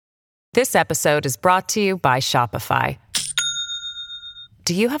This episode is brought to you by Shopify.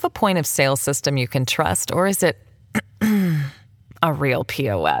 Do you have a point of sale system you can trust, or is it a real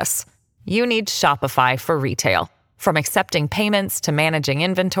POS? You need Shopify for retail. From accepting payments to managing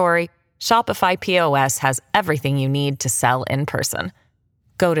inventory, Shopify POS has everything you need to sell in person.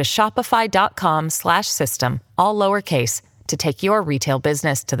 Go to shopify.com/system, all lowercase, to take your retail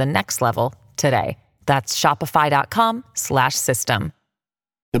business to the next level today. That's shopify.com/system.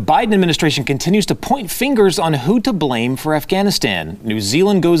 The Biden administration continues to point fingers on who to blame for Afghanistan. New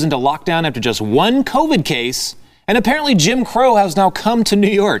Zealand goes into lockdown after just one COVID case. And apparently Jim Crow has now come to New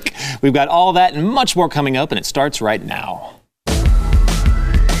York. We've got all that and much more coming up, and it starts right now.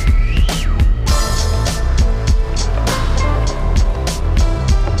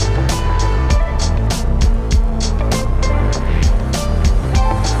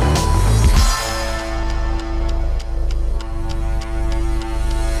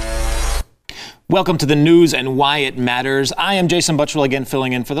 Welcome to the news and why it matters. I am Jason Buttrill, again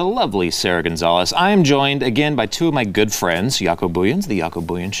filling in for the lovely Sarah Gonzalez. I am joined again by two of my good friends, Jaco Booyens, The Jaco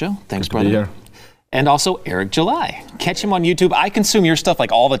Booyens Show. Thanks, brother. And also Eric July. Catch him on YouTube. I consume your stuff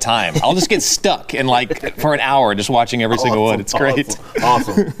like all the time. I'll just get stuck in like for an hour just watching every single one. It's great.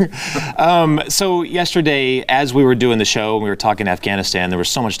 Awesome. So yesterday, as we were doing the show, we were talking Afghanistan. There was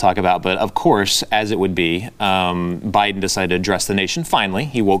so much to talk about, but of course, as it would be, Biden decided to address the nation. Finally,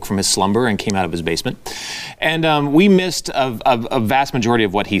 he woke from his slumber and came out of his basement. And we missed a vast majority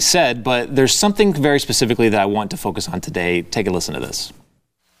of what he said, but there's something very specifically that I want to focus on today. Take a listen to this.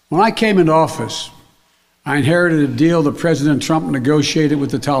 When I came into office, I inherited a deal that President Trump negotiated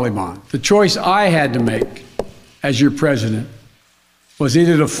with the Taliban. The choice I had to make as your president was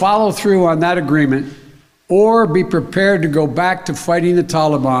either to follow through on that agreement or be prepared to go back to fighting the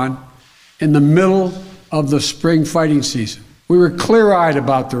Taliban in the middle of the spring fighting season. We were clear-eyed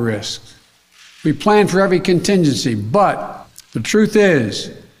about the risks. We planned for every contingency, but the truth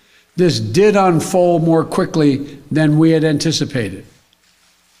is, this did unfold more quickly than we had anticipated.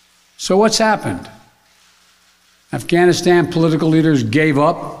 So what's happened? Afghanistan political leaders gave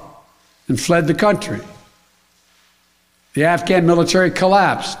up and fled the country. The Afghan military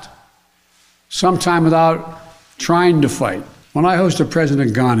collapsed, sometime without trying to fight. When I hosted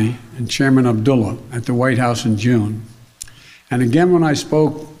President Ghani and Chairman Abdullah at the White House in June, and again when I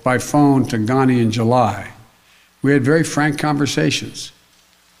spoke by phone to Ghani in July, we had very frank conversations.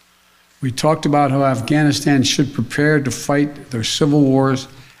 We talked about how Afghanistan should prepare to fight their civil wars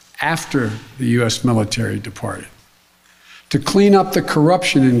after the U.S. military departed, to clean up the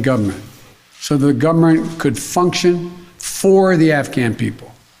corruption in government so the government could function for the Afghan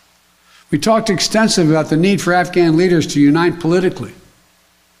people. We talked extensively about the need for Afghan leaders to unite politically.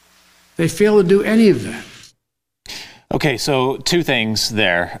 They failed to do any of that. Okay, so two things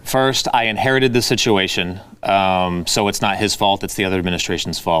there. First, I inherited the situation, so it's not his fault, it's the other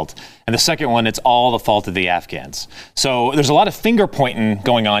administration's fault. And the second one, it's all the fault of the Afghans. So there's a lot of finger pointing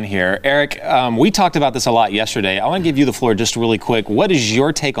going on here. Eric, we talked about this a lot yesterday. I want to give you the floor just really quick. What is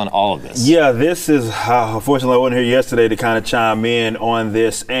your take on all of this? Yeah, this is, unfortunately I wasn't here yesterday to kind of chime in on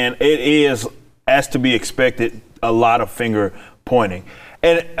this, and it is, as to be expected, a lot of finger pointing.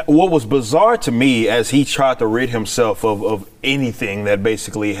 And what was bizarre to me as he tried to rid himself of anything that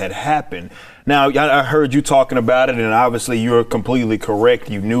basically had happened. Now, I heard you talking about it, and obviously you're completely correct.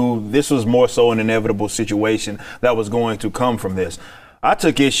 You knew this was more so an inevitable situation that was going to come from this. I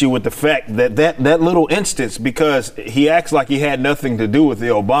took issue with the fact that little instance, because he acts like he had nothing to do with the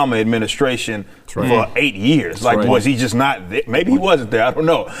Obama administration for 8 years. Was he just not there? Maybe he wasn't there. I don't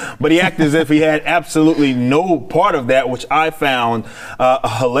know. But he acted as if he had absolutely no part of that, which I found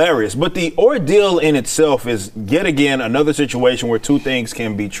hilarious. But the ordeal in itself is, yet again, another situation where two things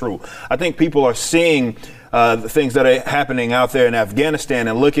can be true. I think people are seeing the things that are happening out there in Afghanistan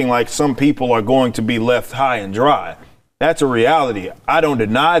and looking like some people are going to be left high and dry. That's a reality. I don't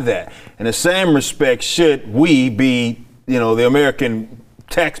deny that. In the same respect, should we be, the American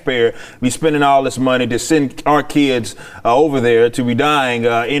taxpayer, be spending all this money to send our kids over there to be dying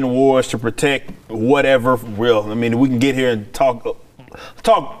in wars to protect whatever? I mean, we can get here and talk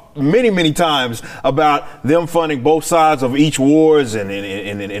many times about them funding both sides of each wars and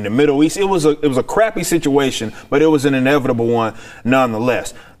in the Middle East. It was a crappy situation, but it was an inevitable one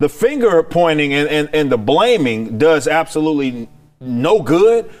nonetheless. The finger pointing and the blaming does absolutely no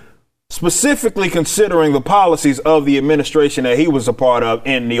good, specifically considering the policies of the administration that he was a part of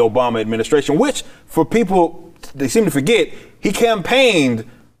in the Obama administration, which, for people, they seem to forget, he campaigned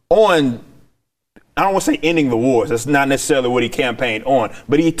on I don't want to say ending the wars. That's not necessarily what he campaigned on.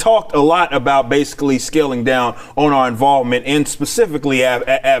 But he talked a lot about basically scaling down on our involvement in specifically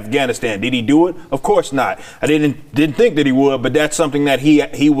Afghanistan. Did he do it? Of course not. I didn't think that he would, but that's something that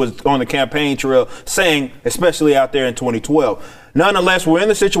he was on the campaign trail saying, especially out there in 2012. Nonetheless, we're in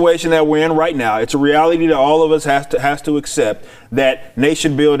the situation that we're in right now. It's a reality that all of us has to accept, that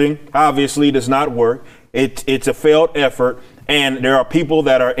nation building obviously does not work. It's a failed effort. And there are people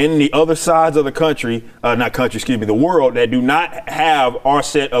that are in the other sides of the the world, that do not have our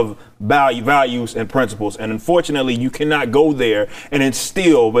set of values and principles. And unfortunately, you cannot go there and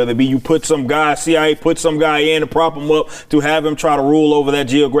instill, whether it be you put some guy, CIA put some guy in to prop him up to have him try to rule over that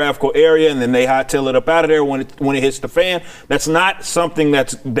geographical area, and then they hightail it up out of there when it hits the fan. That's not something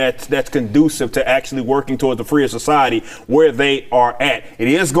that's conducive to actually working towards a freer society where they are at. It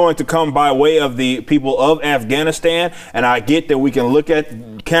is going to come by way of the people of Afghanistan, and I get that we can look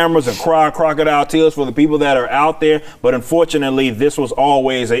at cameras and cry crocodile tears for the people that are out there, but unfortunately, this was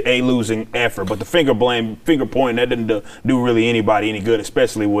always a losing effort. But the finger pointing, that didn't do really anybody any good,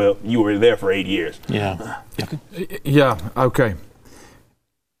 especially when you were there for 8 years. Yeah. Yeah. Okay.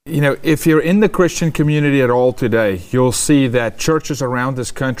 You know, if you're in the Christian community at all today, you'll see that churches around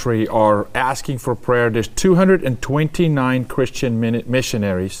this country are asking for prayer. There's 229 Christian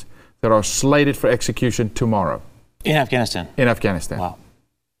missionaries that are slated for execution tomorrow. In Afghanistan? In Afghanistan. Wow.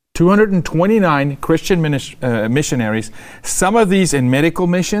 229 Christian missionaries, some of these in medical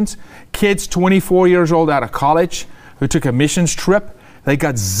missions, kids 24 years old out of college who took a missions trip. They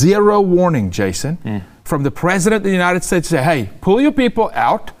got zero warning, Jason, from the President of the United States to say, hey, pull your people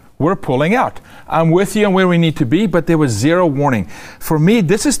out. We're pulling out. I'm with you on where we need to be, but there was zero warning. For me,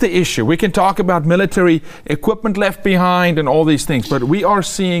 this is the issue. We can talk about military equipment left behind and all these things, but we are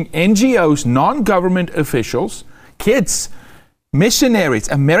seeing NGOs, non-government officials, kids, missionaries,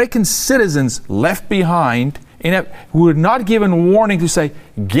 American citizens left behind who were not given warning to say,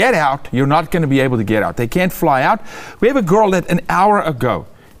 get out, you're not going to be able to get out. They can't fly out. We have a girl that an hour ago,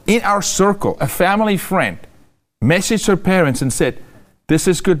 in our circle, a family friend, messaged her parents and said, this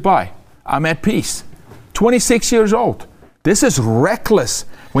is goodbye. I'm at peace. 26 years old. This is reckless.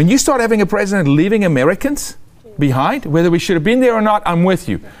 When you start having a president leaving Americans behind, whether we should have been there or not, I'm with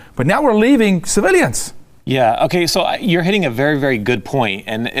you. But now we're leaving civilians. Yeah. Okay. So you're hitting a very, very good point.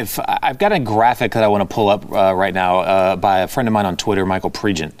 And if I've got a graphic that I want to pull up right now by a friend of mine on Twitter, Michael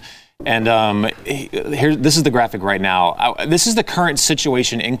Pregent. And this is the graphic right now. This is the current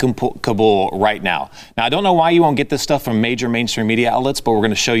situation in Kabul right now. Now, I don't know why you won't get this stuff from major mainstream media outlets, but we're going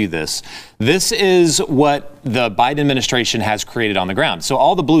to show you this. This is what the Biden administration has created on the ground. So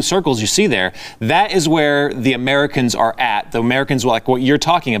all the blue circles you see there, that is where the Americans are at. The Americans, like what you're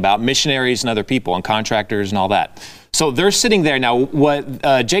talking about, missionaries and other people and contractors and all that. So they're sitting there now. What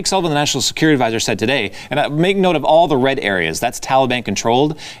Jake Sullivan, the National Security Advisor, said today, and I make note of all the red areas, that's Taliban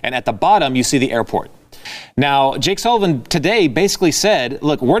controlled. And at the bottom, you see the airport. Now, Jake Sullivan today basically said,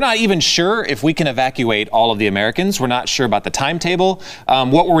 look, we're not even sure if we can evacuate all of the Americans. We're not sure about the timetable.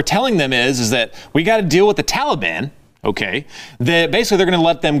 What we're telling them is that we got to deal with the Taliban. Okay, basically they're going to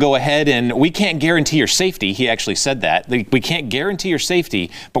let them go ahead, and we can't guarantee your safety. He actually said that. We can't guarantee your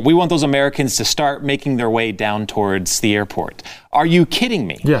safety, but we want those Americans to start making their way down towards the airport. Are you kidding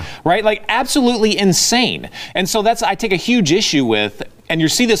me? Yeah. Right? Like absolutely insane. And so I take a huge issue with, and you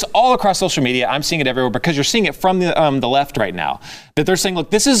see this all across social media. I'm seeing it everywhere because you're seeing it from the left right now, that they're saying, look,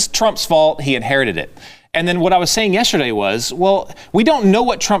 this is Trump's fault. He inherited it. And then what I was saying yesterday was, well, we don't know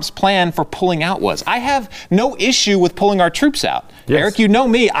what Trump's plan for pulling out was. I have no issue with pulling our troops out. Yes. Eric, you know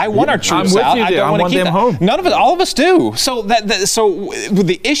me. I want our troops out. I don't want to keep them home. None of it. All of us do. So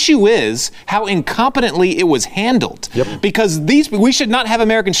the issue is how incompetently it was handled. Yep. Because we should not have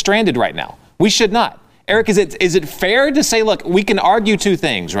Americans stranded right now. We should not. Eric, is it fair to say, look, we can argue two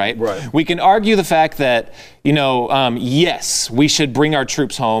things, right? Right. We can argue the fact that, yes, we should bring our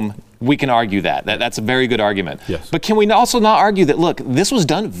troops home. We can argue that. That's a very good argument. Yes. But can we also not argue that, look, this was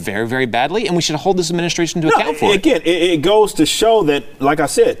done very, very badly, and we should hold this administration to account for it? Again, it goes to show that, like I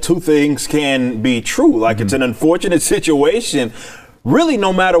said, two things can be true. Like it's an unfortunate situation, really,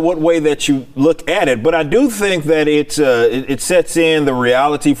 no matter what way that you look at it. But I do think that it sets in the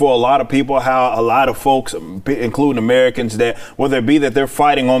reality for a lot of people, how a lot of folks, including Americans, that whether it be that they're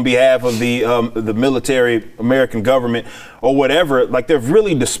fighting on behalf of the military, American government, or whatever, like they're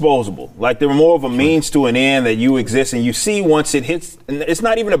really disposable. Like they're more of a means to an end that you exist, and you see once it hits. And it's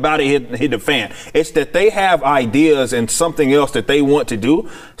not even about it hit the fan. It's that they have ideas and something else that they want to do.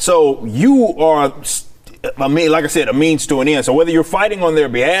 So you are like I said, a means to an end. So whether you're fighting on their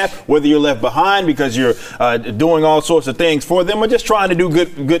behalf, whether you're left behind because you're doing all sorts of things for them, or just trying to do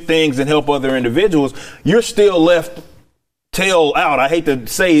good things and help other individuals, you're still left tail out. I hate to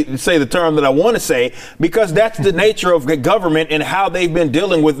say the term that I want to say, because that's the nature of the government and how they've been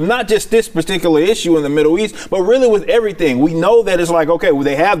dealing with not just this particular issue in the Middle East, but really with everything. We know that it's like, okay, well,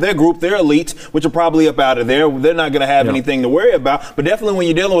 they have their group, their elites, which are probably up out of there. They're not going to have anything to worry about. But definitely when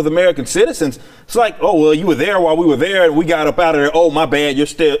you're dealing with American citizens, it's like, oh, well, you were there while we were there and we got up out of there. Oh, my bad. You're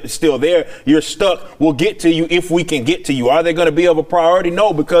still there. You're stuck. We'll get to you if we can get to you. Are they going to be of a priority?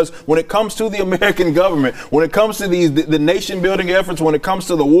 No, because when it comes to the American government, when it comes to the nation building efforts, when it comes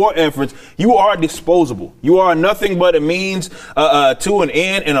to the war efforts, you are disposable. You are nothing but a means to an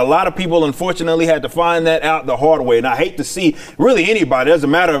end. And a lot of people, unfortunately, had to find that out the hard way. And I hate to see really anybody, doesn't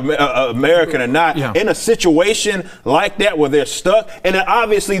matter American or not, in a situation like that where they're stuck. And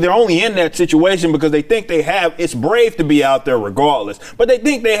obviously they're only in that situation because they think it's brave to be out there regardless, but they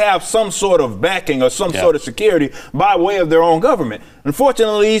think they have some sort of backing or some sort of security by way of their own government.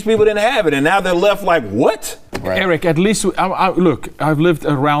 Unfortunately, these people didn't have it, and now they're left like, what? Right. Eric, at least, look, I've lived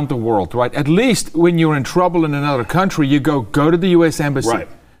around the world, right? At least when you're in trouble in another country, you go to the U.S. Embassy. Right.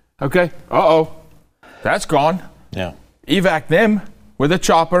 Okay? That's gone. Yeah. Evac them with a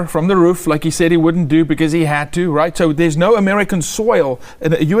chopper from the roof, like he said he wouldn't do because he had to, right? So there's no American soil.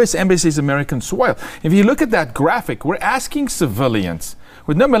 The U.S. Embassy is American soil. If you look at that graphic, we're asking civilians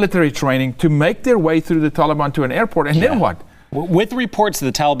with no military training to make their way through the Taliban to an airport, and then what? With reports that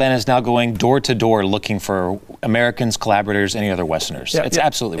the Taliban is now going door to door looking for Americans, collaborators, any other Westerners. It's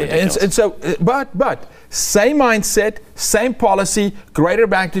absolutely ridiculous. And so, but same mindset, same policy, greater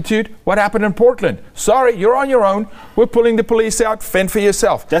magnitude. What happened in Portland? Sorry, you're on your own. We're pulling the police out. Fend for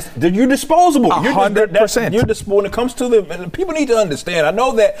yourself. You're disposable. 100%. When it comes to people need to understand. I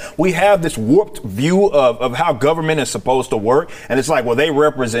know that we have this warped view of how government is supposed to work, and it's like, well, they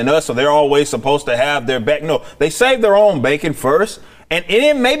represent us, so they're always supposed to have their back. No, they save their own bacon first. And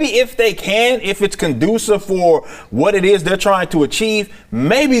then maybe if it's conducive for what it is they're trying to achieve,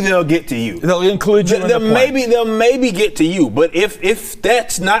 maybe they'll get to you. They'll include you in the plan. They'll maybe get to you. But if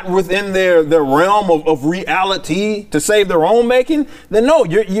that's not within their realm of reality to save their own bacon, then no,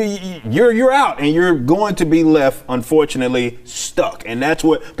 you're out and you're going to be left, unfortunately, stuck. And that's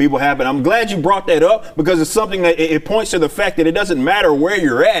what people happen. I'm glad you brought that up because it's something that it points to the fact that it doesn't matter where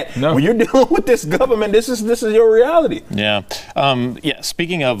you're at. No. When you're dealing with this government, this is your reality. Yeah.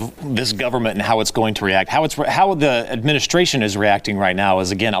 Speaking of this government and how it's going to react, how the administration is reacting right now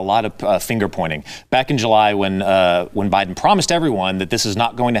is, again, a lot of finger pointing. Back in July, when Biden promised everyone that this is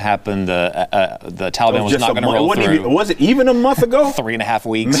not going to happen, the Taliban was not going to roll through. Was it even a month ago? 3.5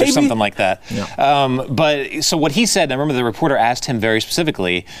 weeks or something like that. Yeah. But so what he said, and I remember the reporter asked him very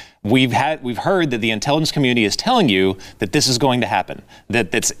specifically, we've heard that the intelligence community is telling you that this is going to happen,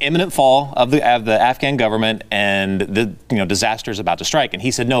 that it's imminent fall of the Afghan government and the disaster is about to strike. And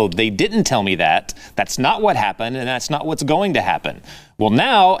he said, no, they didn't tell me that. That's not what happened, and that's not what's going to happen. Well,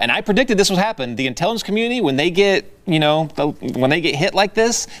 now, and I predicted this would happen, the intelligence community, when they get hit like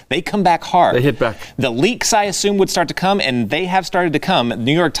this, they come back hard. They hit back. The leaks, I assume, would start to come, and they have started to come. The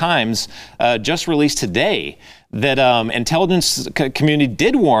New York Times just released today that intelligence community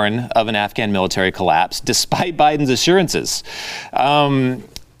did warn of an Afghan military collapse, despite Biden's assurances.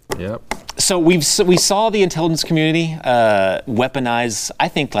 Yep. So we saw the intelligence community weaponize, I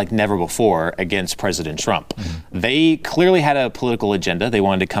think, like never before against President Trump. Mm-hmm. They clearly had a political agenda. They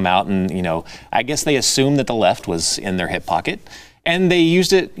wanted to come out and, I guess they assumed that the left was in their hip pocket, and they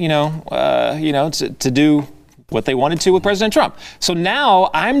used it, to do what they wanted to with President Trump. So now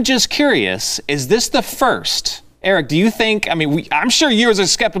I'm just curious, is this the first? Eric, do you think, I'm sure you're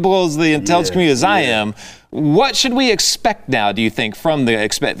as skeptical as the intelligence community as I am. What should we expect now, do you think, from the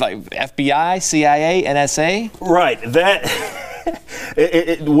FBI, CIA, NSA? Right.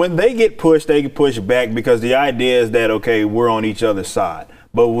 When they get pushed back because the idea is that, okay, we're on each other's side.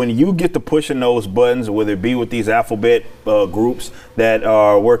 But when you get to pushing those buttons, whether it be with these alphabet groups that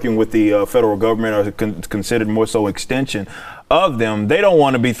are working with the federal government or considered more so extension of them, they don't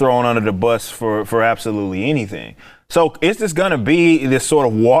want to be thrown under the bus for absolutely anything. So is this going to be this sort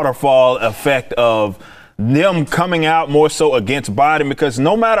of waterfall effect of them coming out more so against Biden? Because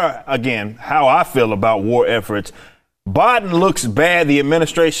no matter, again, how I feel about war efforts, Biden looks bad. The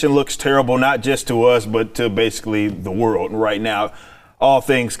administration looks terrible, not just to us, but to basically the world right now, all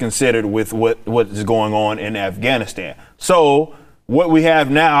things considered with what is going on in Afghanistan. So what we have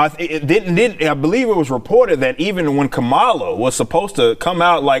now, I believe it was reported that even when Kamala was supposed to come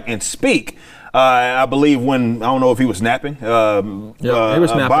out and speak, I believe when, I don't know if he was napping. He was napping.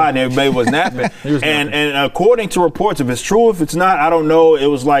 Biden, everybody was napping. He was napping. And according to reports, if it's true, if it's not, I don't know. It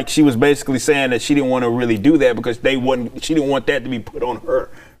was like she was basically saying that she didn't want to really do that because she didn't want that to be put on her,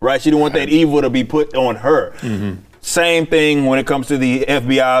 right? She didn't want that evil to be put on her. Mm-hmm. Same thing when it comes to the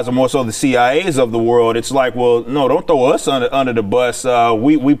FBIs or more so the CIAs of the world. It's like, well, no, don't throw us under the bus.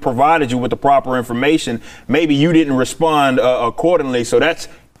 We provided you with the proper information. Maybe you didn't respond accordingly, so that's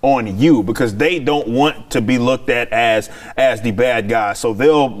on you, because they don't want to be looked at as the bad guy. So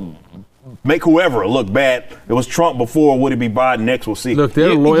they'll make whoever look bad. It was Trump before. Would it be Biden next? We'll see. Look,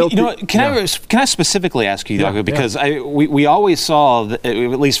 they're loyal. You know what, can I specifically ask you, Doug, because we always saw, at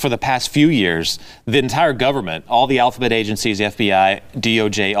least for the past few years, the entire government, all the alphabet agencies, the FBI,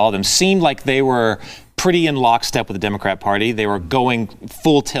 DOJ, all of them, seemed like they were pretty in lockstep with the Democrat Party. They were going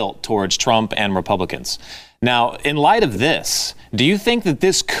full tilt towards Trump and Republicans. Now, in light of this, do you think that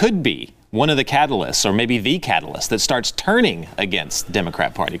this could be one of the catalysts, or maybe the catalyst, that starts turning against the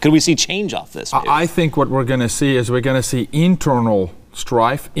Democrat Party? Could we see change off this? Maybe? I think what we're going to see is we're going to see internal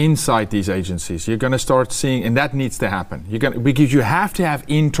strife inside these agencies. You're going to start seeing, and that needs to happen. Because you have to have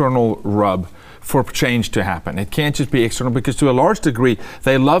internal rub for change to happen. It can't just be external, because to a large degree,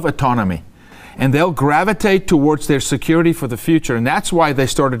 they love autonomy. And they'll gravitate towards their security for the future. And that's why they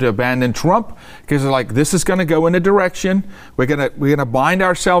started to abandon Trump, because they're like, this is going to go in a direction. We're going to bind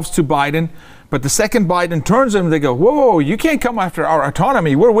ourselves to Biden. But the second Biden turns them, they go, whoa, you can't come after our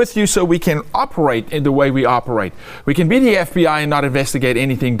autonomy. We're with you so we can operate in the way we operate. We can be the FBI and not investigate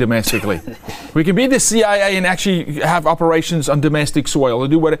anything domestically. We can be the CIA and actually have operations on domestic soil or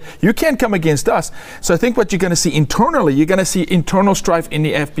do whatever. You can't come against us. So I think what you're going to see internally, you're going to see internal strife in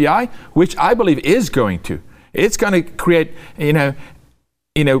the FBI, which I believe is going to. It's going to create,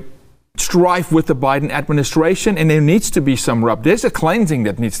 strife with the Biden administration, and there needs to be some rub. There's a cleansing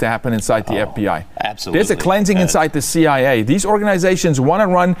that needs to happen inside the FBI. Absolutely. There's a cleansing inside the CIA. These organizations want to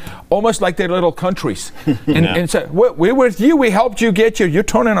run almost like their little countries. And so, we're with you. We helped you get here. You're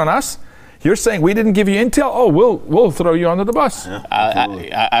turning on us. You're saying we didn't give you intel? Oh, we'll throw you under the bus.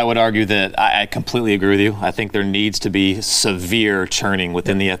 Yeah, I would argue that I completely agree with you. I think there needs to be severe churning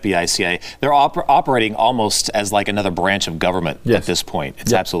within the FBI, CIA. They're operating almost as like another branch of government at this point.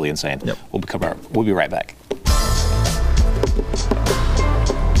 It's absolutely insane. Yep. We'll be right back.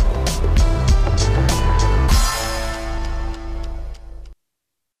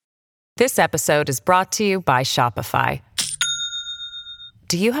 This episode is brought to you by Shopify.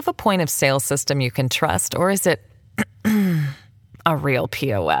 Do you have a point of sale system you can trust, or is it a real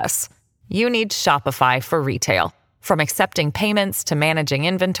POS? You need Shopify for retail. From accepting payments to managing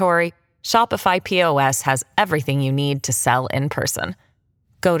inventory, Shopify POS has everything you need to sell in person.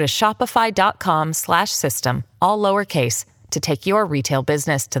 Go to shopify.com/system, all lowercase, to take your retail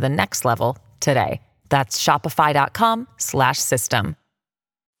business to the next level today. That's shopify.com/system.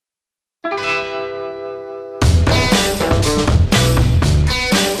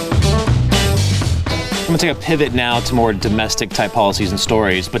 I'm going to take a pivot now to more domestic type policies and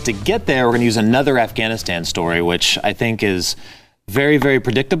stories. But to get there, we're going to use another Afghanistan story, which I think is very, very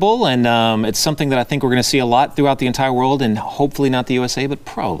predictable. And it's something that I think we're going to see a lot throughout the entire world, and hopefully not the USA, but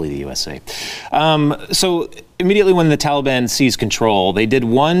probably the USA. So immediately when the Taliban seized control, they did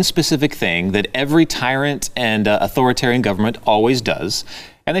one specific thing that every tyrant and authoritarian government always does.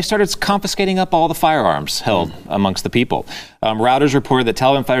 And they started confiscating up all the firearms held amongst the people. Reuters reported that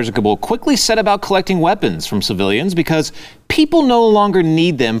Taliban fighters in Kabul quickly set about collecting weapons from civilians because people no longer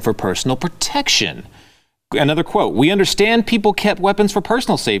need them for personal protection. Another quote, "We understand people kept weapons for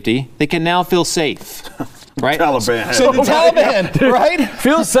personal safety. They can now feel safe." Right? Taliban. So the Taliban, right?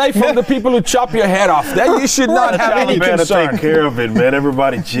 Feel safe from the people who chop your head off. That you should not have any concern. Take care of it, man.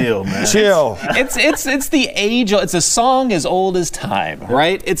 Everybody chill, man. Chill. It's the age. It's a song as old as time,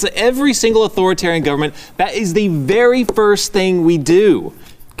 right? It's every single authoritarian government. That is the very first thing we do.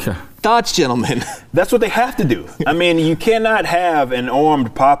 Thoughts, gentlemen? That's what they have to do. I mean, you cannot have an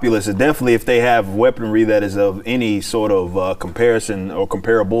armed populace, definitely if they have weaponry that is of any sort of comparison or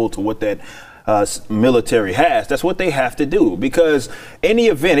comparable to what that military has. That's what they have to do, because any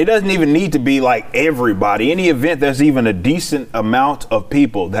event, it doesn't even need to be like everybody. Any event, there's even a decent amount of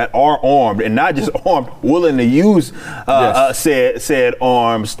people that are armed, and not just armed, willing to use said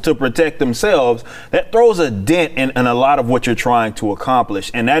arms to protect themselves. That throws a dent in a lot of what you're trying to accomplish,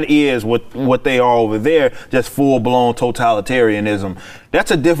 and that is what they are over there, just full-blown totalitarianism. That's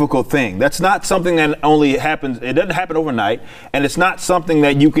a difficult thing. That's not something that only happens, it doesn't happen overnight, and it's not something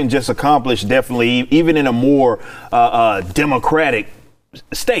that you can just accomplish definitely even in a more democratic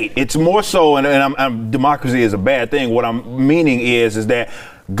state. It's more so, and democracy is a bad thing. What I'm meaning is that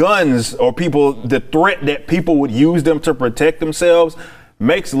guns or the threat that people would use them to protect themselves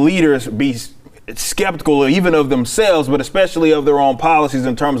makes leaders be skeptical even of themselves, but especially of their own policies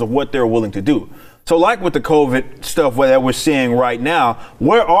in terms of what they're willing to do. So like with the COVID stuff that we're seeing right now,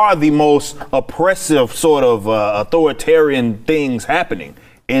 where are the most oppressive sort of authoritarian things happening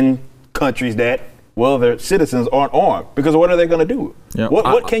in countries that, well, their citizens aren't armed? Because what are they going to do? Yeah.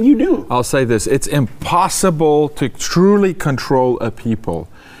 What can you do? I'll say this. It's impossible to truly control a people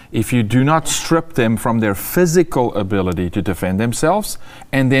if you do not strip them from their physical ability to defend themselves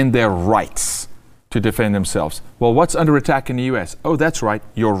and then their rights to defend themselves. Well, what's under attack in the U.S.? Oh, that's right.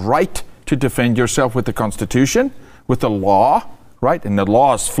 Your right to defend yourself with the Constitution, with the law, right? And the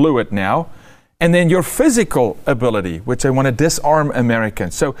law is fluid now. And then your physical ability, which I want to disarm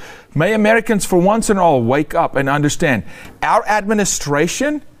Americans. So may Americans for once and all wake up and understand our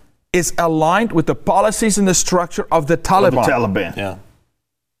administration is aligned with the policies and the structure of the Taliban. Yeah.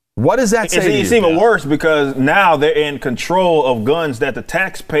 What does that say? It's even worse because now they're in control of guns that the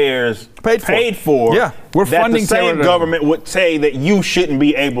taxpayers paid for. Yeah, we're funding the same terrorism. Government would say that you shouldn't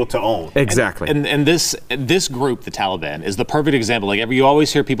be able to own. Exactly. And this group, the Taliban, is the perfect example. Like you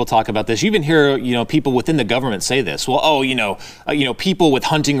always hear people talk about this. You even hear people within the government say this. Well, people with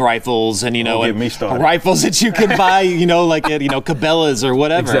hunting rifles and and rifles that you can buy, like at Cabela's or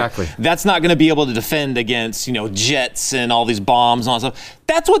whatever. Exactly. That's not going to be able to defend against jets and all these bombs and all that stuff.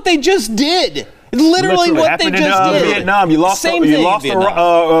 That's what they just did. Literally what they just did. Vietnam, you lost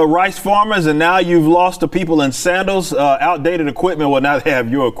the rice farmers, and now you've lost the people in sandals, outdated equipment. Well, now they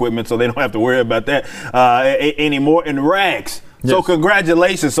have your equipment, so they don't have to worry about that anymore. And rags. Yes. So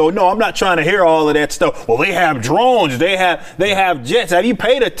congratulations. So no, I'm not trying to hear all of that stuff. Well, they have drones. They have jets. Have you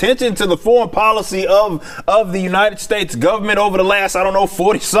paid attention to the foreign policy of the United States government over the last,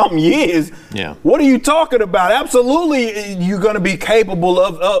 40-something years? Yeah. What are you talking about? Absolutely, you're going to be capable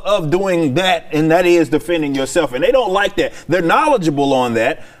of doing that, and that is defending yourself. And they don't like that. They're knowledgeable on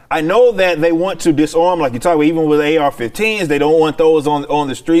that. I know that they want to disarm, like you talk about, even with AR-15s, they don't want those on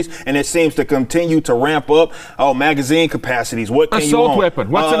the streets, and it seems to continue to ramp up. Magazine capacities. What can assault you own?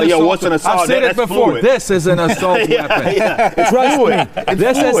 weapon. What's an assault? What's an assault? I've said it before. Fluid. This is an assault weapon. Yeah. It's Trust fluid. me.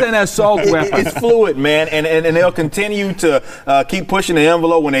 This is an assault weapon. It's fluid, man, and they'll continue to keep pushing the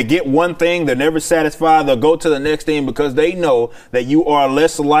envelope. When they get one thing, they're never satisfied. They'll go to the next thing because they know that you are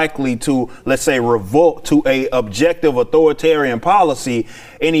less likely to, let's say, revolt to a objective authoritarian policy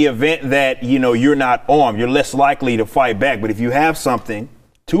in the event that you're not armed. You're less likely to fight back. But if you have something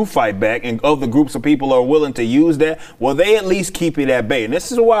to fight back, and of the groups of people are willing to use that, well, they at least keep it at bay. And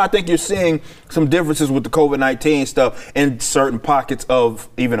this is why I think you're seeing some differences with the COVID-19 stuff in certain pockets of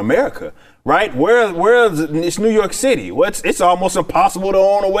even America. Right? It's New York City. It's almost impossible to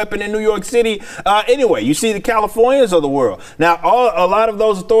own a weapon in New York City. Anyway, you see the Californians of the world. Now, a lot of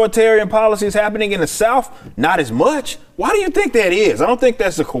those authoritarian policies happening in the South, not as much. Why do you think that is? I don't think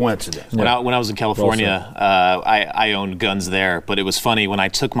that's a coincidence. When I was in California, I owned guns there, but it was funny when I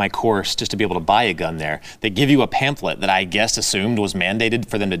took my course just to be able to buy a gun there. They give you a pamphlet that I guess assumed was mandated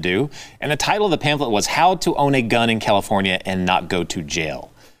for them to do, and the title of the pamphlet was "How to Own a Gun in California and Not Go to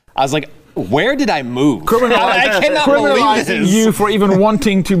Jail." I was like, where did I move? I cannot believe this. You for even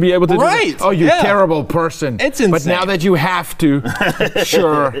wanting to be able to do right. Oh, you terrible person. It's insane. But now that you have to,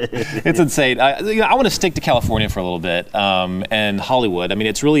 sure. It's insane. I want to stick to California for a little bit and Hollywood. I mean,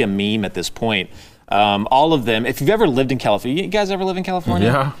 it's really a meme at this point. All of them. If you've ever lived in California, you guys ever live in California?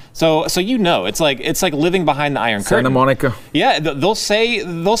 Yeah. So it's like living behind the Iron Curtain. Santa Monica. Yeah, they'll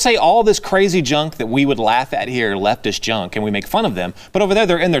say all this crazy junk that we would laugh at here, leftist junk, and we make fun of them. But over there,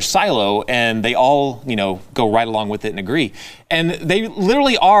 they're in their silo, and they all go right along with it and agree. And they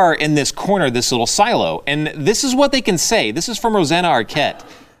literally are in this corner, this little silo. And this is what they can say. This is from Rosanna Arquette.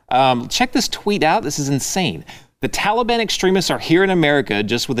 Check this tweet out. This is insane. The Taliban extremists are here in America,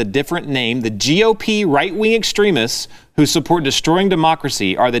 just with a different name. The GOP right-wing extremists who support destroying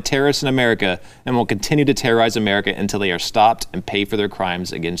democracy are the terrorists in America and will continue to terrorize America until they are stopped and pay for their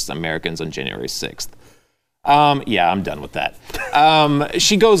crimes against Americans on January 6th. I'm done with that.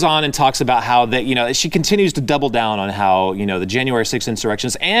 She goes on and talks about how that, she continues to double down on how, the January 6th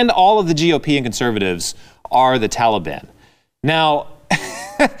insurrections and all of the GOP and conservatives are the Taliban. Now,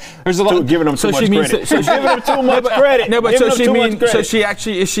 there's a lot giving them too much credit. Giving them too much credit. No, but so she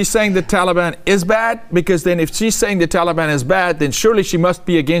actually is she saying the Taliban is bad? Because then if she's saying the Taliban is bad, then surely she must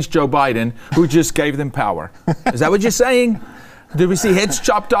be against Joe Biden, who just gave them power. Is that what you're saying? Did we see heads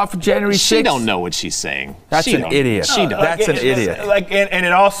chopped off January 6th? She don't know what she's saying. That's an idiot. She don't. That's an idiot. And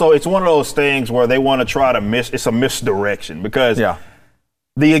it also, it's one of those things where they want to try to it's a misdirection because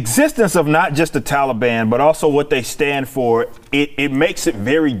the existence of not just the Taliban, but also what they stand for, it makes it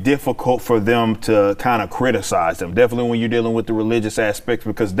very difficult for them to kind of criticize them. Definitely when you're dealing with the religious aspects,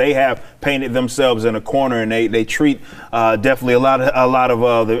 because they have painted themselves in a corner, and they treat definitely a lot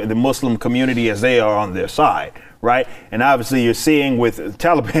of the Muslim community as they are on their side. Right. And obviously you're seeing with the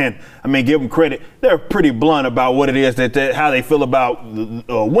Taliban, I mean, give them credit. They're pretty blunt about what it is that how they feel about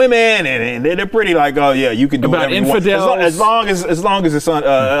women. And they're pretty like, oh, yeah, you can do about whatever infidels. you want. As long as it's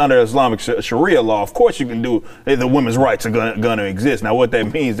under Islamic Sharia law, of course you can do. The women's rights are going to exist. Now, what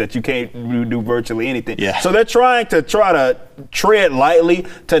that means that you can't do virtually anything. Yeah. So they're trying to tread lightly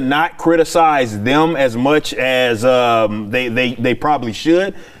to not criticize them as much as they probably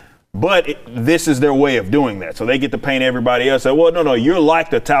should. But this is their way of doing that. So they get to paint everybody else. Say, well, no, you're like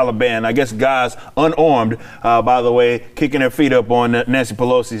the Taliban. I guess guys unarmed, by the way, kicking their feet up on Nancy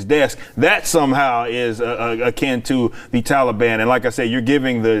Pelosi's desk. That somehow is akin to the Taliban. And like I said, you're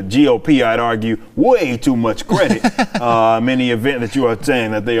giving the GOP, I'd argue, way too much credit in the event that you are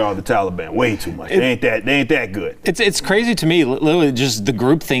saying that they are the Taliban. Way too much. They ain't that good. It's crazy to me, literally just the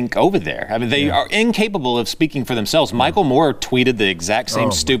groupthink over there. I mean, they are incapable of speaking for themselves. Michael Moore tweeted the exact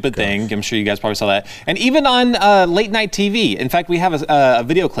same stupid thing. I'm sure you guys probably saw that. And even on late night TV, in fact, we have a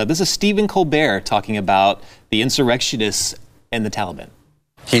video clip. This is Stephen Colbert talking about the insurrectionists and the Taliban.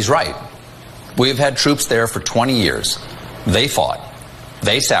 He's right. We've had troops there for 20 years. They fought.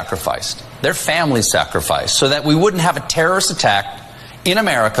 They sacrificed. Their families sacrificed so that we wouldn't have a terrorist attack in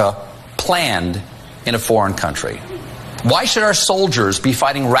America planned in a foreign country. Why should our soldiers be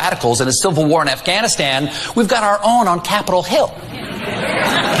fighting radicals in a civil war in Afghanistan? We've got our own on Capitol Hill.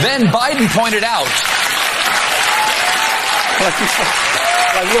 Then Biden pointed out.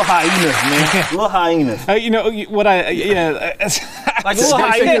 Like little hyenas, man. Little hyenas. You know what like little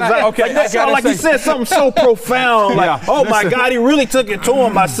hyenas. Like he said something so profound. Like, oh my God, he really took it to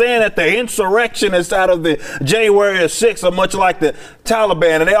him by saying that the insurrectionists out of the January 6th are much like the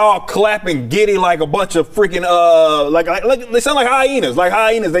Taliban, and they all clapping giddy like a bunch of freaking like they sound like hyenas. Like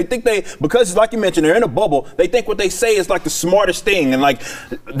hyenas, they think because like you mentioned, they're in a bubble. They think what they say is like the smartest thing, and like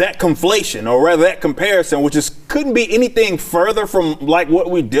that conflation, or rather that comparison, which couldn't be anything further from like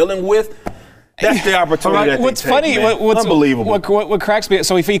what we're dealing with. That's the opportunity. Right. What's funny? What's unbelievable? What cracks me?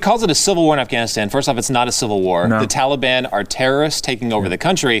 So if he calls it a civil war in Afghanistan, first off, it's not a civil war. No. The Taliban are terrorists taking over the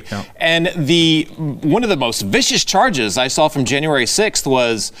country, and one of the most vicious charges I saw from January 6th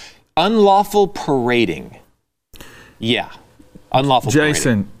was unlawful parading. Yeah, unlawful.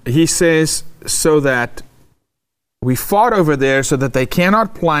 Jason, he says so that we fought over there so that they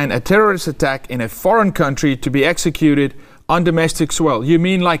cannot plan a terrorist attack in a foreign country to be executed on domestic soil. You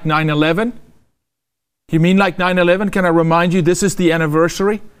mean like 9/11? You mean like 9/11? Can I remind you, this is the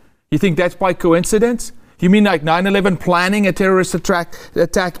anniversary? You think that's by coincidence? You mean like 9/11 planning a terrorist attack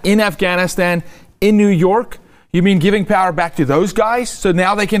in Afghanistan, in New York? You mean giving power back to those guys so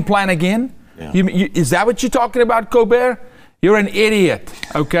now they can plan again? Yeah. Is that what you're talking about, Colbert? You're an idiot,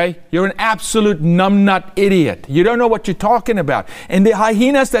 okay? You're an absolute numbnut idiot. You don't know what you're talking about. And the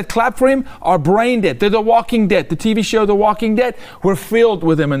hyenas that clap for him are brain dead. They're the Walking Dead. The TV show The Walking Dead, we're filled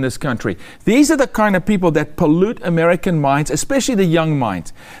with them in this country. These are the kind of people that pollute American minds, especially the young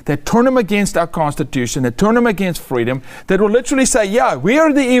minds, that turn them against our Constitution, that turn them against freedom, that will literally say, yeah, we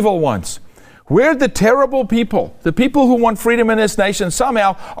are the evil ones. We're the terrible people. The people who want freedom in this nation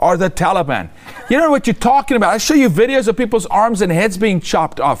somehow are the Taliban. You know what you're talking about? I show you videos of people's arms and heads being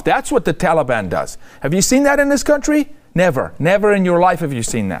chopped off. That's what the Taliban does. Have you seen that in this country? Never. Never in your life have you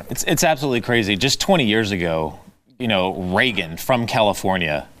seen that. It's absolutely crazy. Just 20 years ago, Reagan from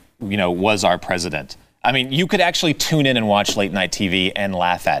California, was our president. I mean, you could actually tune in and watch late night TV and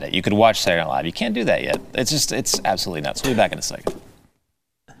laugh at it. You could watch Saturday Night Live. You can't do that yet. It's absolutely nuts. We'll be back in a second.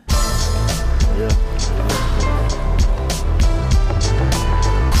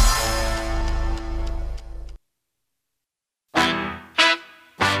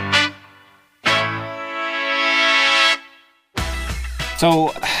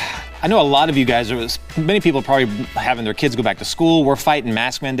 So I know a lot of you guys, many people are probably having their kids go back to school. We're fighting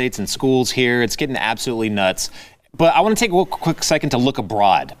mask mandates in schools here. It's getting absolutely nuts. But I want to take a quick second to look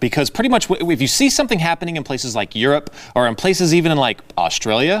abroad, because pretty much if you see something happening in places like Europe or in places even in like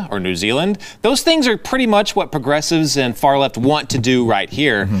Australia or New Zealand, those things are pretty much what progressives and far left want to do right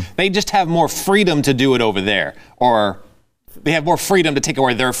here. Mm-hmm. They just have more freedom to do it over there, or they have more freedom to take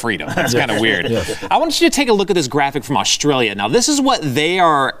away their freedom. That's kind of weird. Yes. I want you to take a look at this graphic from Australia. Now, this is what they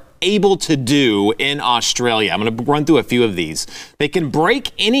are able to do in Australia. I'm going to run through a few of these. They can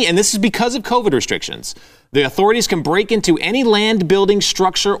break any, and this is because of COVID restrictions. The authorities can break into any land, building,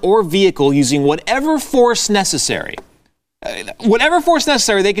 structure, or vehicle using whatever force necessary. Whatever force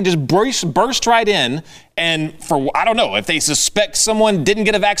necessary, they can just burst right in. And I don't know, if they suspect someone didn't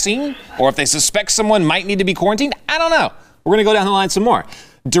get a vaccine or if they suspect someone might need to be quarantined, I don't know. We're going to go down the line some more.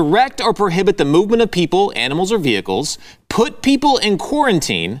 Direct or prohibit the movement of people, animals, or vehicles, put people in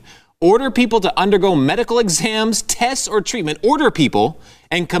quarantine, order people to undergo medical exams, tests, or treatment, order people,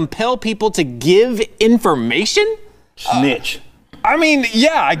 and compel people to give information? Snitch. I mean,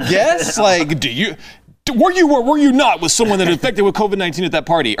 yeah, I guess. Like, were you not with someone that was infected with COVID-19 at that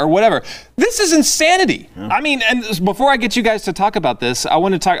party or whatever? This is insanity. Yeah. I mean, and before I get you guys to talk about this, I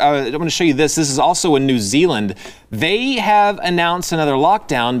want to show you this. This is also in New Zealand. They have announced another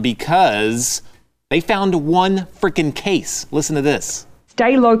lockdown because they found one freaking case. Listen to this.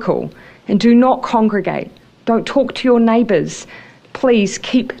 Stay local and do not congregate. Don't talk to your neighbours. Please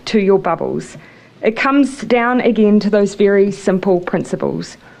keep to your bubbles. It comes down again to those very simple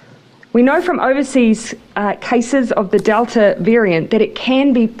principles. We know from overseas cases of the Delta variant that it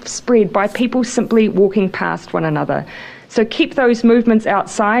can be spread by people simply walking past one another. So keep those movements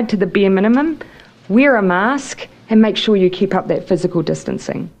outside to the bare minimum, wear a mask, and make sure you keep up that physical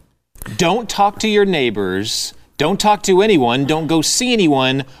distancing. Don't talk to your neighbors. Don't talk to anyone. Don't go see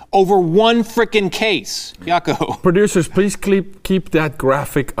anyone over one frickin' case. Jaco. Producers, please keep that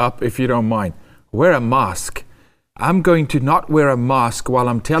graphic up if you don't mind. Wear a mask. I'm going to not wear a mask while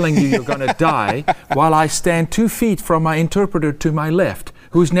I'm telling you you're going to die, while I stand 2 feet from my interpreter to my left,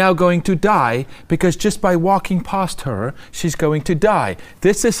 who's now going to die because just by walking past her, she's going to die.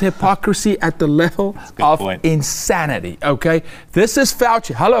 This is hypocrisy at the level of insanity, okay? This is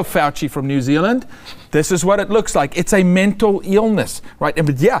Fauci. Hello, Fauci from New Zealand. This is what it looks like. It's a mental illness, right?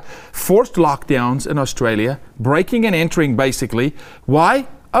 But yeah, forced lockdowns in Australia, breaking and entering basically. Why?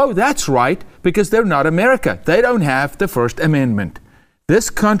 Oh, that's right, because they're not America. They don't have the First Amendment. This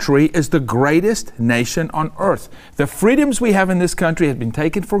country is the greatest nation on earth. The freedoms we have in this country have been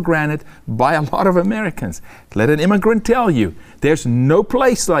taken for granted by a lot of Americans. Let an immigrant tell you, there's no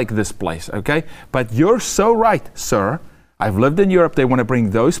place like this place, okay? But you're so right, sir. I've lived in Europe. They want to bring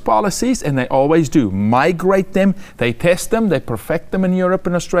those policies, and they always do. Migrate them, they test them, they perfect them in Europe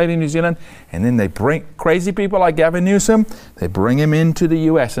and Australia and New Zealand, and then they bring crazy people like Gavin Newsom, they bring him into the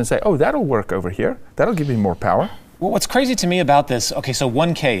U.S. and say, oh, that'll work over here. That'll give you more power. Well, what's crazy to me about this, okay, so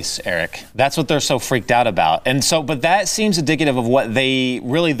one case, Eric, that's what they're so freaked out about. And so, but that seems indicative of what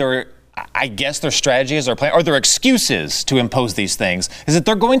I guess their strategy is, their plan, or their excuses to impose these things, is that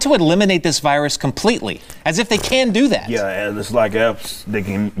they're going to eliminate this virus completely, as if they can do that. Yeah, and it's like they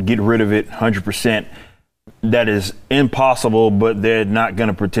can get rid of it 100%. That is impossible, but they're not going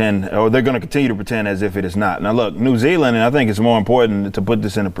to pretend, or they're going to continue to pretend as if it is not. Now, look, New Zealand, and I think it's more important to put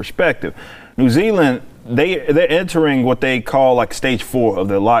this into perspective. New Zealand, they're entering what they call like stage 4 of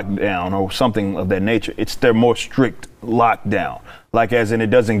their lockdown or something of that nature. It's their more strict lockdown, like as in it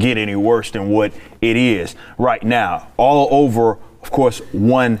doesn't get any worse than what it is right now. All over, of course,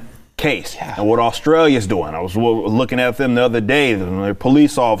 one case. Yeah. And what Australia's doing, I was looking at them the other day, their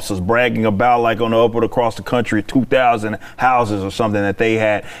police officers bragging about, like on the upward across the country, 2,000 houses or something that they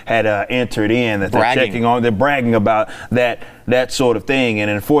had entered in, that they're checking on. They're bragging about that sort of thing.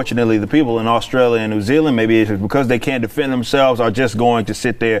 And unfortunately, the people in Australia and New Zealand, maybe it's because they can't defend themselves, are just going to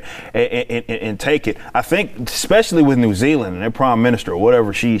sit there and take it. I think, especially with New Zealand and their prime minister, or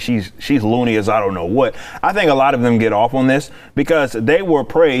whatever, she's loony as I don't know what. I think a lot of them get off on this because they were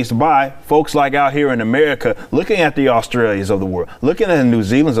praised by folks like out here in America, looking at the Australians of the world, looking at the New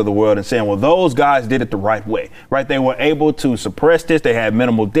Zealands of the world and saying, well, those guys did it the right way, right? They were able to suppress this. They had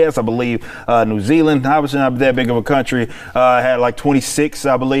minimal deaths. I believe New Zealand, obviously not that big of a country, had like 26,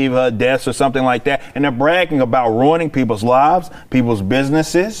 I believe, deaths or something like that. And they're bragging about ruining people's lives, people's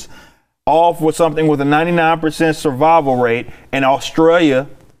businesses, all for something with a 99% survival rate. And Australia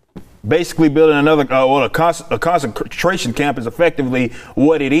basically building another, a concentration camp is effectively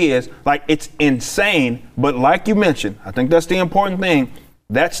what it is. Like, it's insane. But like you mentioned, I think that's the important thing.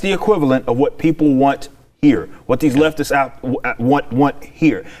 That's the equivalent of what people want here, what these leftists want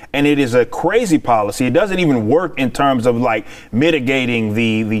here. And it is a crazy policy. It doesn't even work in terms of like mitigating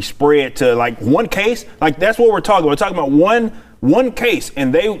the spread to like one case. Like, that's what we're talking about. We're talking about one case,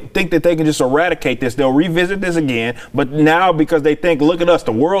 and they think that they can just eradicate this. They'll revisit this again, but now because they think, look at us,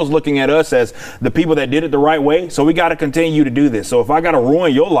 the world's looking at us as the people that did it the right way, so we got to continue to do this. So if I got to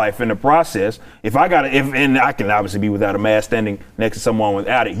ruin your life in the process, and I can obviously be without a mask standing next to someone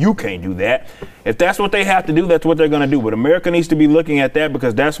without it, you can't do that. If that's what they have to do, that's what they're going to do. But America needs to be looking at that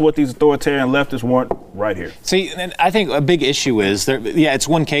because that's what these authoritarian leftists want right here. See, and I think a big issue is, it's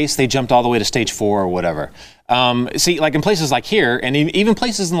one case, they jumped all the way to stage 4 or whatever. See, like in places like here, and even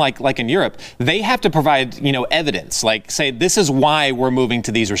places in like in Europe, they have to provide, evidence, like say, this is why we're moving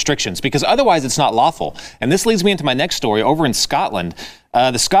to these restrictions, because otherwise it's not lawful. And this leads me into my next story. Over in Scotland,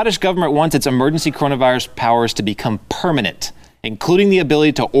 the Scottish government wants its emergency coronavirus powers to become permanent, including the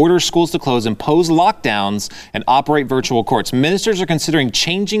ability to order schools to close, impose lockdowns, and operate virtual courts. Ministers are considering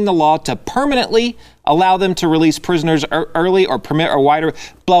changing the law to permanently allow them to release prisoners early or permit or wider,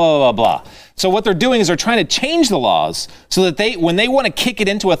 blah, blah, blah, blah. So what they're doing is they're trying to change the laws so that when they want to kick it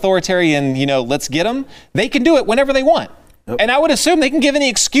into authoritarian, let's get them, they can do it whenever they want. Yep. And I would assume they can give any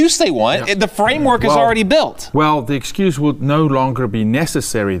excuse they want. Yep. The framework is already built. Well, the excuse would no longer be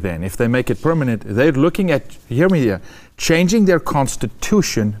necessary then. If they make it permanent, they're looking at, hear me here, changing their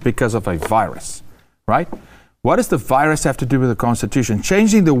constitution because of a virus, right? What does the virus have to do with the Constitution?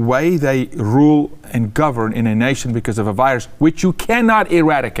 Changing the way they rule and govern in a nation because of a virus, which you cannot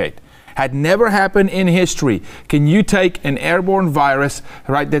eradicate. Had never happened in history. Can you take an airborne virus,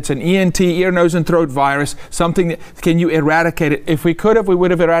 right, that's an ENT, ear, nose, and throat virus, something that, can you eradicate it? If we could have, we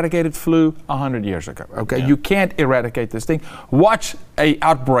would have eradicated flu 100 years ago, okay? Yeah. You can't eradicate this thing. Watch a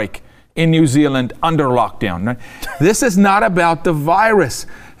outbreak in New Zealand under lockdown, right? This is not about the virus.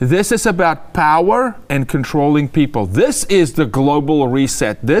 This is about power and controlling people. This is the global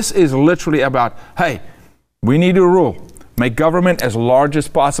reset. This is literally about, hey, we need to rule. Make government as large as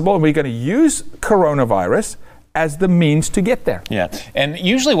possible, and we're going to use coronavirus as the means to get there. Yeah, and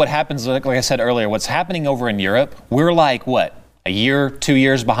usually what happens, like I said earlier, what's happening over in Europe, we're like, what, a year, 2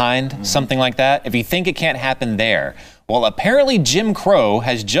 years behind, something like that? If you think it can't happen there, well, apparently Jim Crow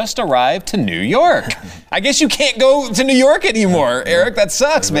has just arrived to New York. I guess you can't go to New York anymore, Eric. That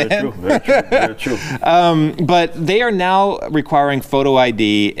sucks, man. Very true. But they are now requiring photo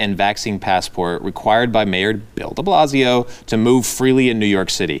ID and vaccine passport required by Mayor Bill de Blasio to move freely in New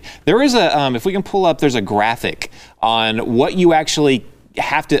York City. There is if we can pull up, there's a graphic on what you actually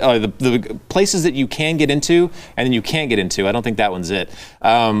have to, the places that you can get into and then you can't get into. I don't think that one's it.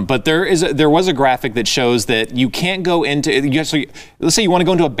 But there was a graphic that shows that you can't go into, let's say you want to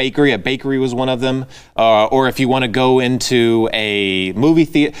go into a bakery was one of them, or if you want to go into a movie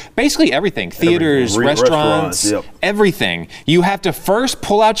theater, basically everything, theaters, restaurants, yep. Everything. You have to first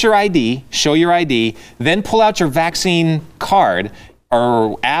pull out your ID, show your ID, then pull out your vaccine card,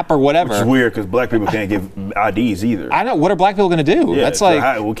 or app or whatever. Which is weird because black people can't give IDs either. I know. What are black people going to do? Yeah, that's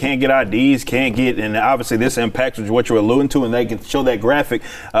like... we can't get IDs, and obviously this impacts what you're alluding to, and they can show that graphic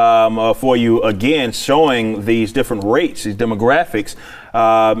for you again, showing these different rates, these demographics,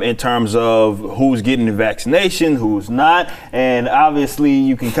 in terms of who's getting the vaccination, who's not. And obviously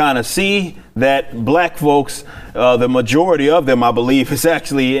you can kind of see that black folks, the majority of them, I believe, is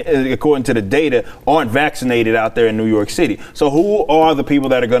actually, according to the data, aren't vaccinated out there in New York City. So who are the people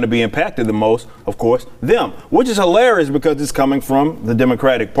that are going to be impacted the most? Of course, them, which is hilarious because it's coming from the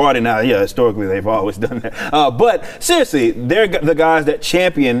Democratic Party. Now, yeah, historically, they've always done that. But seriously, they're the guys that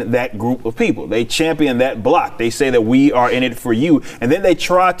champion that group of people. They champion that block. They say that we are in it for you. And then they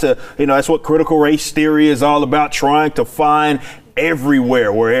try to, that's what critical race theory is all about, trying to find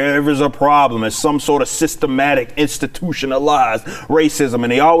everywhere, wherever there's a problem, is some sort of systematic, institutionalized racism.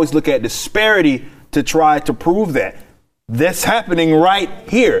 And they always look at disparity to try to prove that. That's happening right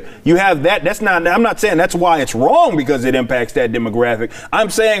here. You have that. I'm not saying that's why it's wrong because it impacts that demographic. I'm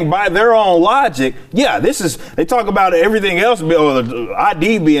saying by their own logic, yeah, they talk about everything else,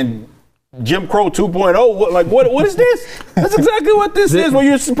 ID being Jim Crow 2.0. What is this? That's exactly what this is, where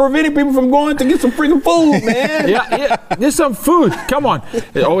you're preventing people from going to get some freaking food, man. Yeah, there's some food. Come on.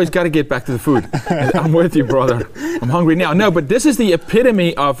 You always got to get back to the food. I'm with you, brother. I'm hungry now. No, but this is the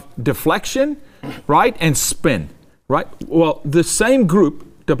epitome of deflection, right, and spin, right? Well, the same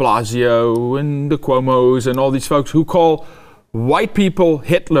group, de Blasio and the Cuomos and all these folks who call white people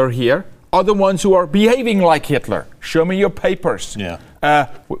Hitler here, are the ones who are behaving like Hitler. Show me your papers. Yeah.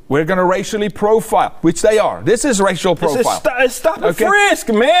 We're going to racially profile, which they are. This is racial profile. It's stop and frisk,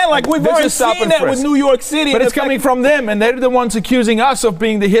 man. Like we've already seen that with New York City. But it's coming from them, and they're the ones accusing us of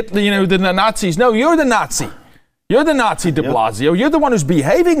being the Hitler, the Nazis. No, you're the Nazi. You're the Nazi, de Blasio. You're the one who's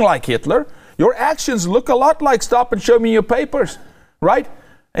behaving like Hitler. Your actions look a lot like stop and show me your papers, right?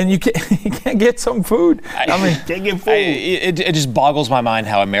 And you can't get some food. Can't get food. It just boggles my mind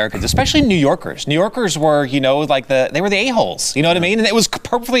how Americans, especially New Yorkers were, they were the a-holes. You know what I mean? And it was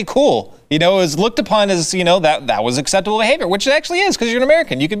perfectly cool. It was looked upon as, that was acceptable behavior, which it actually is because you're an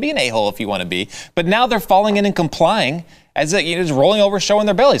American. You can be an a-hole if you want to be. But now they're falling in and complying as just rolling over, showing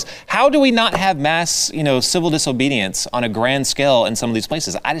their bellies. How do we not have mass, civil disobedience on a grand scale in some of these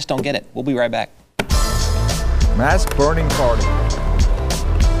places? I just don't get it. We'll be right back. Mass burning party.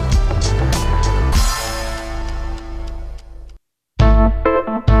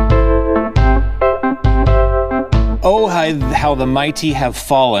 how the mighty have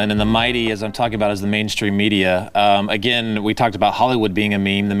fallen, and the mighty, as I'm talking about, is the mainstream media. Again, we talked about Hollywood being a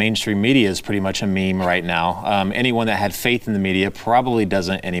meme. The mainstream media is pretty much a meme right now. Anyone that had faith in the media probably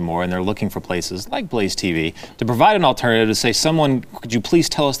doesn't anymore, and they're looking for places like Blaze TV to provide an alternative to say, someone, could you please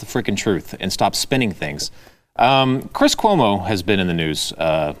tell us the freaking truth and stop spinning things? Chris Cuomo has been in the news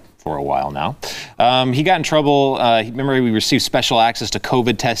for a while now. He got in trouble. Remember, he received special access to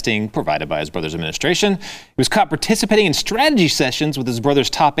COVID testing provided by his brother's administration. He was caught participating in strategy sessions with his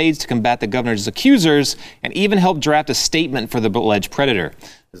brother's top aides to combat the governor's accusers, and even helped draft a statement for the alleged predator.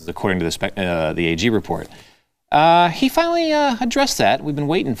 This is according to the AG report. He finally addressed that. We've been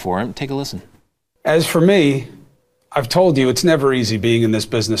waiting for him. Take a listen. As for me, I've told you it's never easy being in this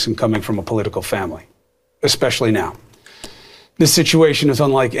business and coming from a political family, especially now. This situation is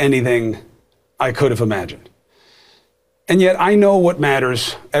unlike anything I could have imagined. And yet I know what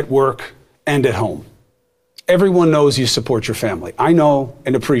matters at work and at home. Everyone knows you support your family. I know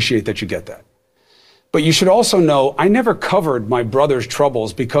and appreciate that you get that. But you should also know I never covered my brother's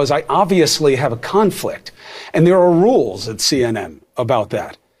troubles because I obviously have a conflict. And there are rules at CNN about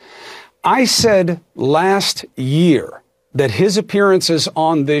that. I said last year that his appearances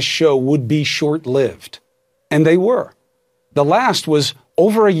on this show would be short-lived. And they were. The last was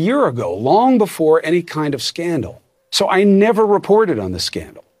over a year ago, long before any kind of scandal. So I never reported on the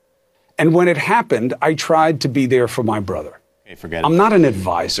scandal. And when it happened, I tried to be there for my brother. Okay, forget it. I'm not an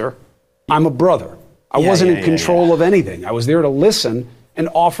advisor. I'm a brother. I wasn't in control of anything. I was there to listen and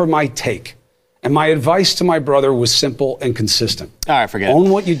offer my take. And my advice to my brother was simple and consistent. All right, forget it.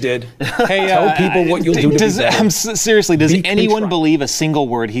 Own what you did. Hey, tell people what you'll do to be better. Seriously, does anyone believe a single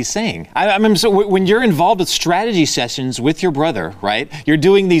word he's saying? I mean, so when you're involved with strategy sessions with your brother, right? You're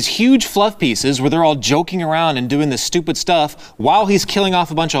doing these huge fluff pieces where they're all joking around and doing this stupid stuff while he's killing off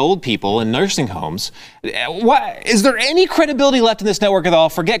a bunch of old people in nursing homes. What, is there any credibility left in this network at all?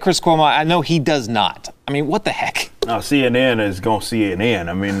 Forget Chris Cuomo. I know he does not. I mean, what the heck? No, CNN is going to CNN.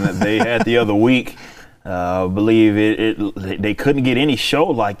 I mean, they had the other week, believe they couldn't get any show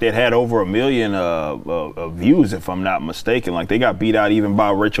like that had over 1 million views, if I'm not mistaken. Like, they got beat out even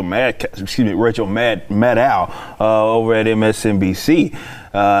by Rachel Maddow over at MSNBC,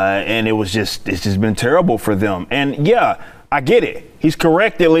 and it's just been terrible for them. And yeah, I get it. He's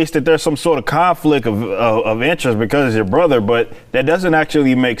correct, at least, that there's some sort of conflict of interest because it's your brother, but that doesn't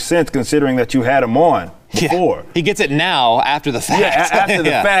actually make sense considering that you had him on before. Yeah, he gets it now after the fact. Yeah, after the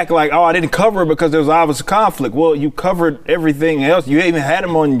fact, like, oh, I didn't cover it because there was obvious conflict. Well, you covered everything else. You even had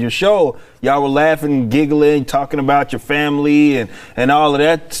him on your show. Y'all were laughing, giggling, talking about your family and all of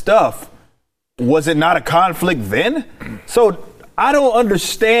that stuff. Was it not a conflict then? So I don't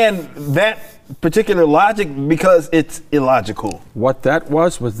understand that particular logic because it's illogical. What that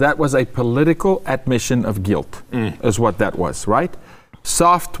was a political admission of guilt, is what that was, right?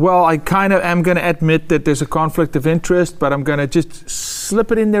 Soft, well, I kind of am going to admit that there's a conflict of interest, but I'm going to just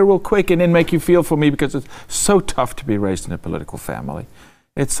slip it in there real quick and then make you feel for me because it's so tough to be raised in a political family.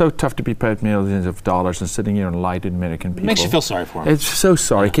 It's so tough to be paid millions of dollars and sitting here and lie to American people. It makes you feel sorry for him. It's so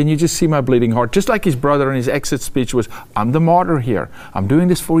sorry. Yeah. Can you just see my bleeding heart? Just like his brother in his exit speech was, I'm the martyr here. I'm doing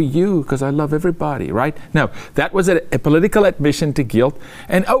this for you because I love everybody, right? No, that was a political admission to guilt.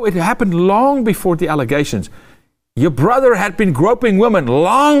 And it happened long before the allegations. Your brother had been groping women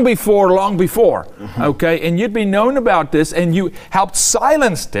long before, mm-hmm. Okay? And you'd been known about this and you helped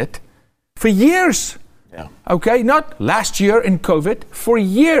silence it for years. Yeah. Okay, not last year in COVID, for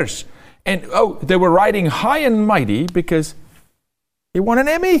years. And they were riding high and mighty because he won an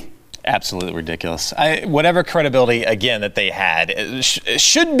Emmy. Absolutely ridiculous. Whatever credibility, again, that they had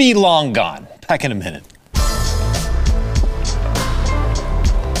should be long gone. Back in a minute.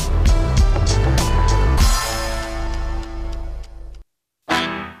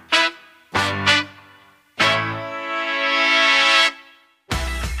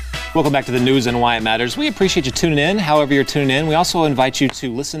 Welcome back to the news and why it matters. We appreciate you tuning in, however you're tuning in. We also invite you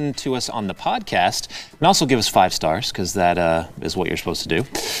to listen to us on the podcast and also give us 5 stars because that is what you're supposed to do.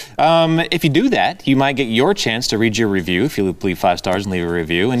 If you do that, you might get your chance to read your review if you leave 5 stars and leave a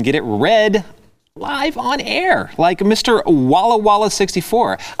review and get it read live on air, like Mr. Walla Walla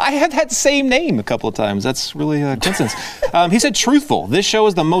 64. I have that same name a couple of times. That's really a coincidence. He said, truthful. This show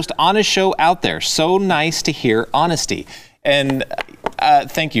is the most honest show out there. So nice to hear honesty. And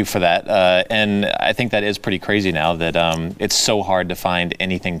thank you for that. And I think that is pretty crazy now that it's so hard to find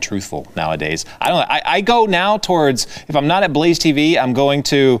anything truthful nowadays. I go now towards, if I'm not at Blaze TV, I'm going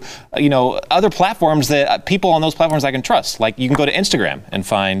to, other platforms that people on those platforms I can trust. Like you can go to Instagram and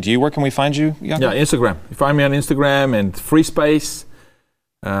find you. Where can we find you, Jakob? Yeah, Instagram. You find me on Instagram and Free Space.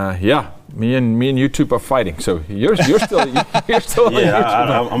 Yeah, me and YouTube are fighting. So you're still you're still on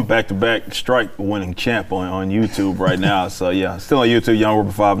YouTube. I'm back-to-back strike-winning champ on YouTube right now. So yeah, still on YouTube. Young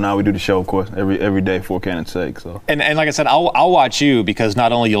Ripper 5 now. We do the show, of course, every day for Cannon's sake. So and like I said, I'll watch you because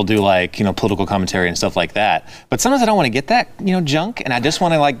not only you'll do like political commentary and stuff like that, but sometimes I don't want to get that junk, and I just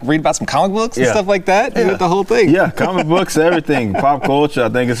want to like read about some comic books and stuff like that. You get the whole thing. Yeah, comic books, everything, pop culture. I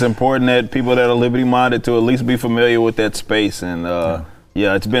think it's important that people that are liberty-minded to at least be familiar with that space and.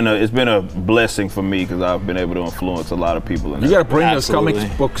 Yeah, it's been a blessing for me because I've been able to influence a lot of people. You got to bring those comic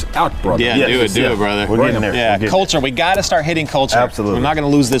books out, brother. Yeah, do it, brother. We're getting there. Yeah, culture. We got to start hitting culture. Absolutely. We're not going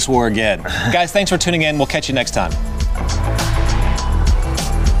to lose this war again. Guys, thanks for tuning in. We'll catch you next time.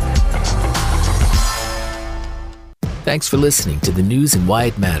 Thanks for listening to the news and why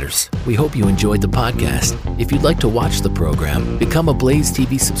it matters. We hope you enjoyed the podcast. If you'd like to watch the program, become a Blaze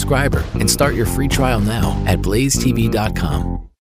TV subscriber and start your free trial now at blazetv.com.